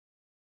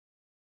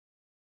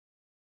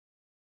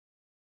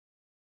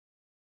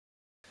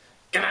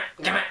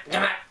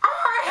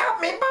Oh,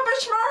 help me, Baba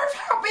Smurf!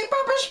 Help me,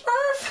 Baba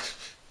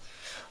Smurf!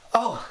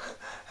 Oh,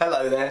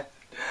 hello there.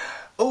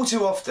 All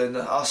too often,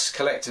 us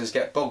collectors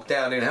get bogged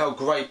down in how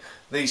great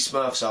these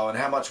Smurfs are and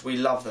how much we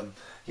love them.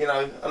 You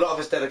know, a lot of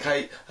us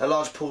dedicate a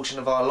large portion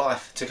of our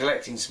life to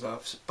collecting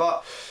Smurfs,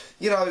 but,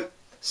 you know,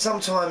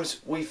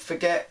 sometimes we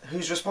forget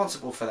who's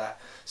responsible for that.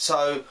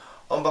 So,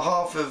 on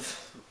behalf of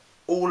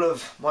all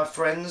of my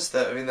friends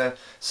that are in the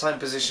same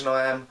position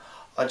I am,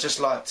 I'd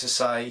just like to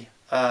say,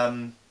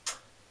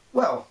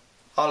 well,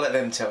 I'll let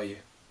them tell you.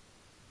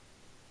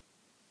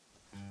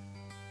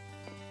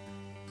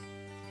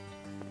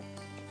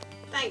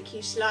 Thank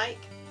you, Schleich.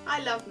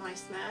 I love my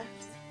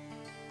Smurfs.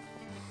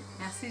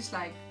 Merci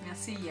Schleich.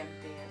 Merci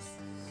IMPS.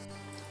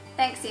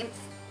 Thanks, IMPS.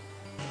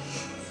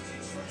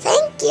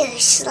 Thank you,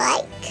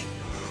 Schleich.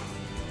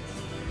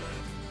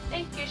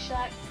 Thank you,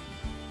 Schleich.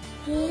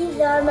 These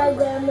are my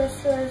grandma's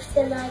Smurfs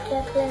and I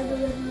kept them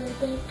with me.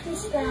 Thank you,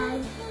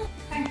 Schleich.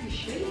 Thank you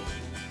Schleich.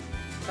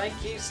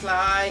 Thank you,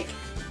 Schleich.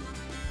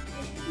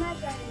 This is my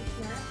brother's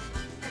Smurf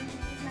and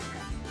this is my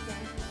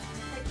cousin's Smurf.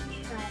 Thank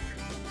you, Schleich.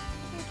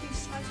 Thank you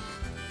Schleich.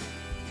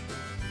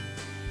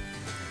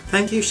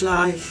 Thank you,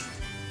 Schleich.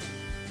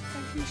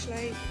 Thank you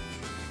Schleich.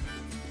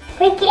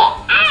 Pick it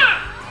up!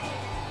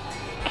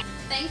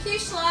 Thank you,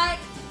 Schleich.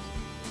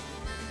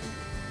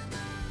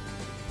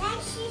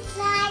 Thank you,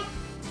 Schleich.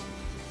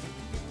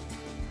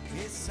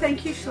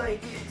 Thank you Schleich.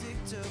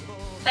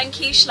 Thank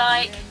you,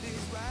 Schleich.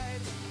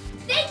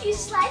 Thank you,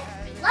 Schleich.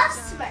 We love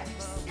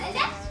Smurfs. And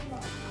that's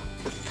more.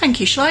 Thank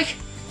you Schleich.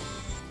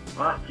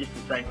 Right, just to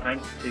say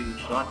thanks to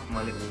Schleich for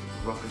my little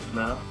rocket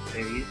Smurf.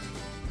 There he is.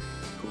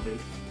 Cool dude.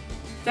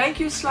 Thank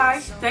you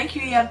Schleich. Thank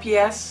you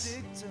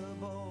IMPS.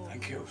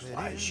 Thank you,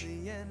 Schleich.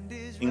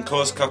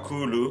 Inkos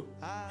kakulu,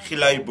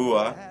 Chilei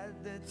bua,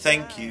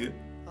 thank you,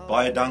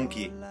 by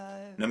donkey.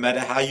 No matter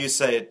how you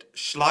say it,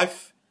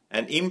 Schleich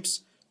and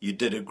IMPS, you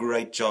did a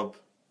great job.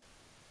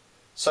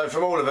 So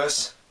from all of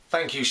us,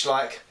 thank you,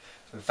 Schleich,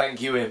 and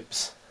thank you,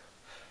 IMPS.